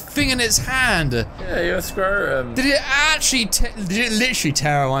there was a thing in its hand. Yeah, your scrotum. Did it actually? Did it literally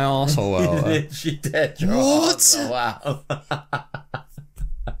tear out my asshole out? Literally tear your What? asshole out.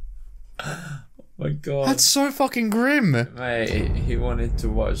 Oh my god. That's so fucking grim. Mate, he wanted to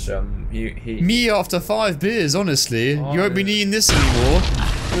watch, Me after 5 beers, honestly. You won't be needing this anymore.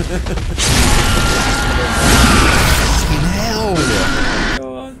 Fucking hell. Oh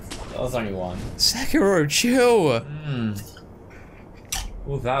god. That was only one. Sekiro, chill.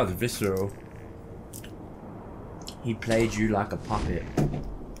 Well, that was visceral. He played you like a puppet.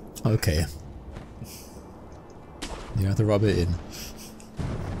 Okay. You have to rub it in.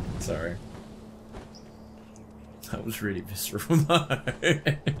 Sorry. That was really visceral though.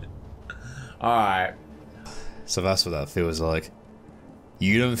 Alright. So that's what that feels like.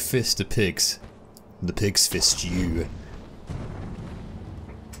 You don't fist the pigs. The pigs fist you.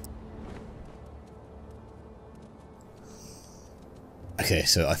 Okay,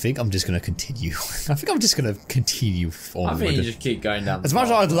 so I think I'm just gonna continue. I think I'm just gonna continue onward. I think you just keep going down. As much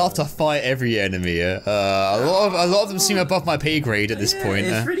as I'd love to fight every enemy, a lot of them seem above my pay grade at this point.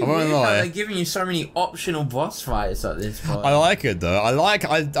 It's really I won't weird lie. how they're giving you so many optional boss fights at this point. I like it though.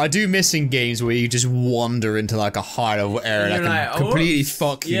 I do miss in games where you just wander into like a high level area that can like, completely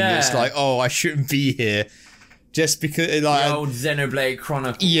fuck you. Yeah. It's like, oh, I shouldn't be here. Just because, like, the old Xenoblade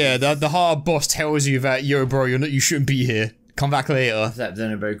Chronicles. yeah, the hard boss tells you that, yo, bro, you shouldn't be here. Come back later. That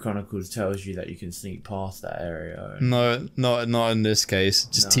Xenoblade Chronicles tells you that you can sneak past that area. No, not in this case.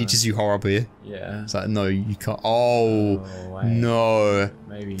 It just teaches you horribly. Yeah. It's like, no, you can't. Oh, wait. no.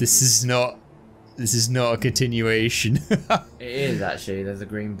 Maybe. This is not a continuation. It is actually. There's a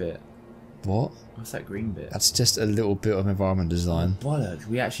green bit. What? What's that green bit? That's just a little bit of environment design. Bollocks.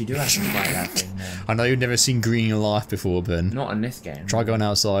 We actually do have to fight that thing then. I know you've never seen green in your life before, Ben. Not in this game. Try going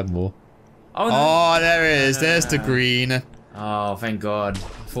outside more. Oh, no. Oh, there it is. There's the green. Oh, thank God. I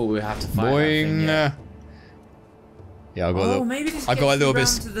thought we would have to fight that Boing. thing. Yeah. Yeah, I got a little. Maybe this I got a little bit.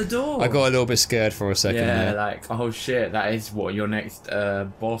 to the door. I got a little bit scared for a second. Yeah, there. like, oh shit, that is what your next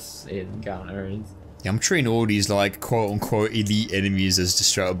boss encounter is. Yeah, I'm treating all these like quote unquote elite enemies as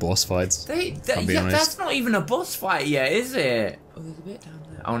just straight up boss fights. That's not even a boss fight yet, is it? Oh, there's a bit down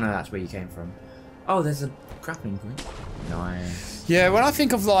there. Oh no, that's where you came from. Oh, there's a grappling point. Nice. Yeah, when I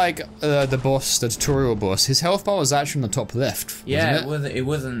think of like the boss, the tutorial boss, his health bar was actually on the top left. Yeah, wasn't it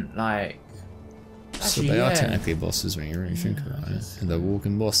wasn't like. So they are technically bosses when you really think about it. And they're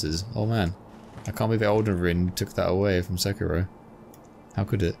walking bosses. Oh man. I can't believe Elden Ring took that away from Sekiro. How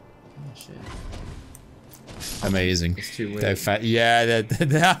could it? Oh shit. Amazing. It's too weird. They're fat. Yeah,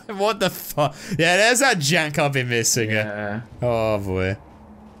 what the fuck? Yeah, there's that jank I've been missing. Yeah. Oh boy.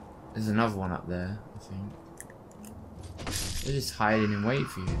 There's another one up there, I think. They're just hiding in wait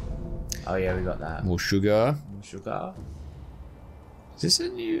for you. Oh yeah, we got that. More sugar. More sugar. Is this a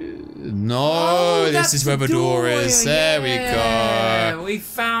new... No, this is where the door is. There we go. We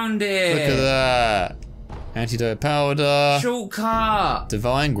found it. Look at that. Antidote powder. Shortcut.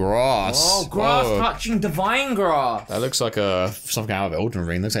 Divine grass. Oh, grass touching divine grass. That looks like something out of Elden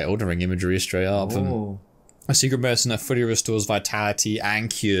Ring. Looks like Elden Ring imagery straight up. Oh. A secret medicine that fully restores vitality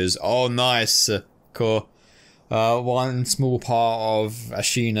and cures. Oh, nice. Cool. One small part of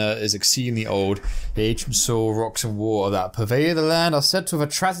Ashina is exceedingly old. The ancient soil, rocks and water that pervaded the land are said to have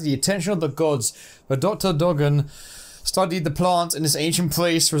attracted the attention of the gods. But Dr. Dogan studied the plant in this ancient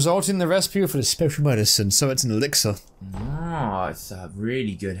place, resulting in the recipe for the special medicine. So it's an elixir. Oh, it's a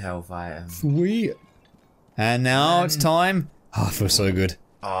really good health item. Sweet. And now it's time. Oh, I feel so good.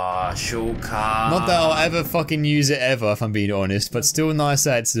 Ah, shortcut. Not that I'll ever fucking use it ever, if I'm being honest, but still nice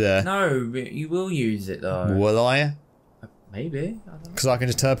that it's there. No, but you will use it though. Will I? Maybe. I don't know. Because I can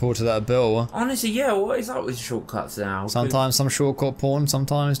just teleport to that bill. Honestly, yeah, what is up with shortcuts now? Sometimes some shortcut porn,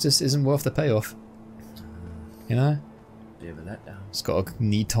 sometimes just isn't worth the payoff. You know? Bit of a letdown. It's got a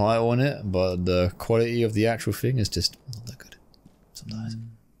neat title on it, but the quality of the actual thing is just not that good. Sometimes.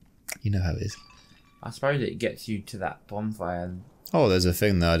 You know how it is. I suppose it gets you to that bonfire. And Oh, there's a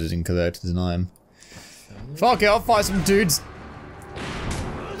thing that I didn't collect, deny him. Fuck it, I'll fight some dudes.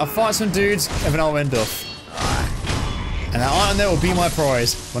 I'll fight some dudes, and then I'll end off. And that item there will be my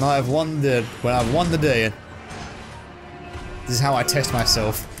prize when I've won the day. This is how I test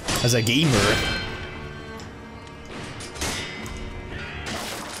myself as a gamer.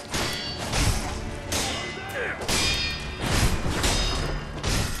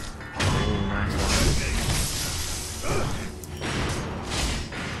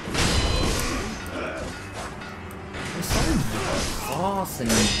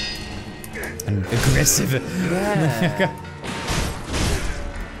 And aggressive. Yeah.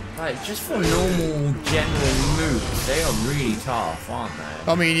 Like, just for normal general moves, they are really tough, aren't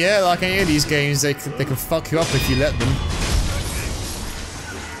they? I mean, yeah, like any of these games, they can fuck you up if you let them.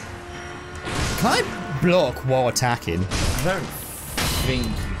 Can I block while attacking? I don't think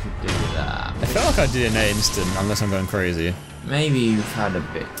you could do that. I felt like I did in an instant, unless I'm going crazy. Maybe you've had a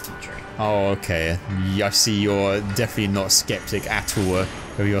bit to drink. Oh, okay. I see you're definitely not skeptic at all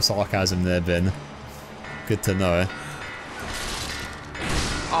with your sarcasm there, Ben. Good to know.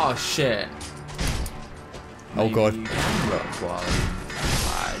 Oh shit. Oh Maybe god. You can block while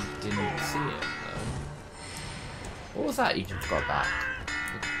I didn't see it though. What was that you just got back?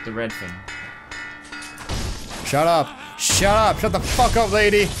 The red thing. Shut up! Shut up! Shut the fuck up,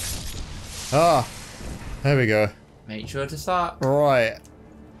 lady! Ah. There we go. Make sure to start. Right.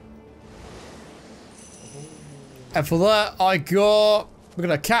 And for that, we're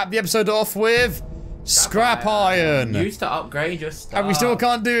gonna cap the episode off with scrap iron. Used to upgrade your stuff. And we still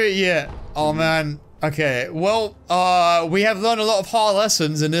can't do it yet. Oh man. Okay, well, we have learned a lot of hard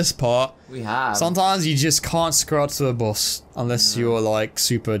lessons in this part. We have. Sometimes you just can't scrot to a boss unless you're like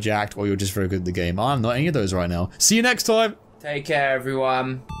super jacked or you're just very good at the game. I'm not any of those right now. See you next time. Take care,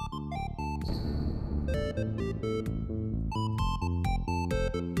 everyone.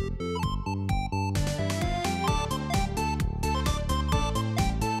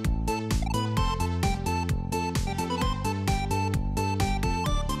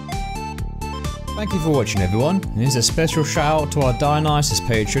 Thank you for watching, everyone. And here's a special shout out to our Dionysus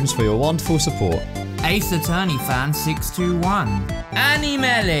patrons for your wonderful support. Ace Attorney Fan 621, Annie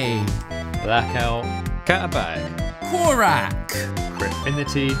Melly, Blackout, Catabag, Korak,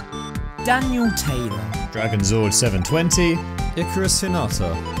 Critfinity, Daniel Taylor, Dragonzord 720, Icarus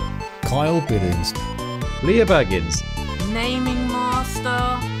Hinata, Kyle Billings, Leah Baggins, Naming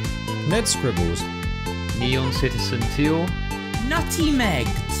Master, Ned Scribbles, Neon Citizen Teal, Nutty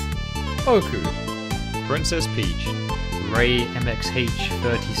Megged, Oku, Princess Peach, Ray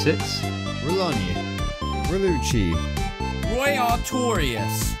MXH36, Rolani, Relucci, Roy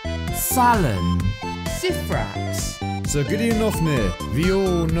Artorius, Fallon, Sifrax, Sir Gideon Ofnir, the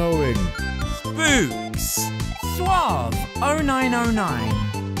all-knowing, Spooks, Suave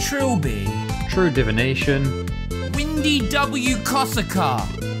 0909, Trilby, True Divination, Wind Andy W. Kosaka.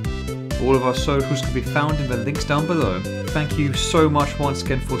 All of our socials can be found in the links down below. Thank you so much once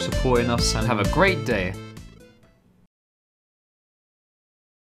again for supporting us and have a great day.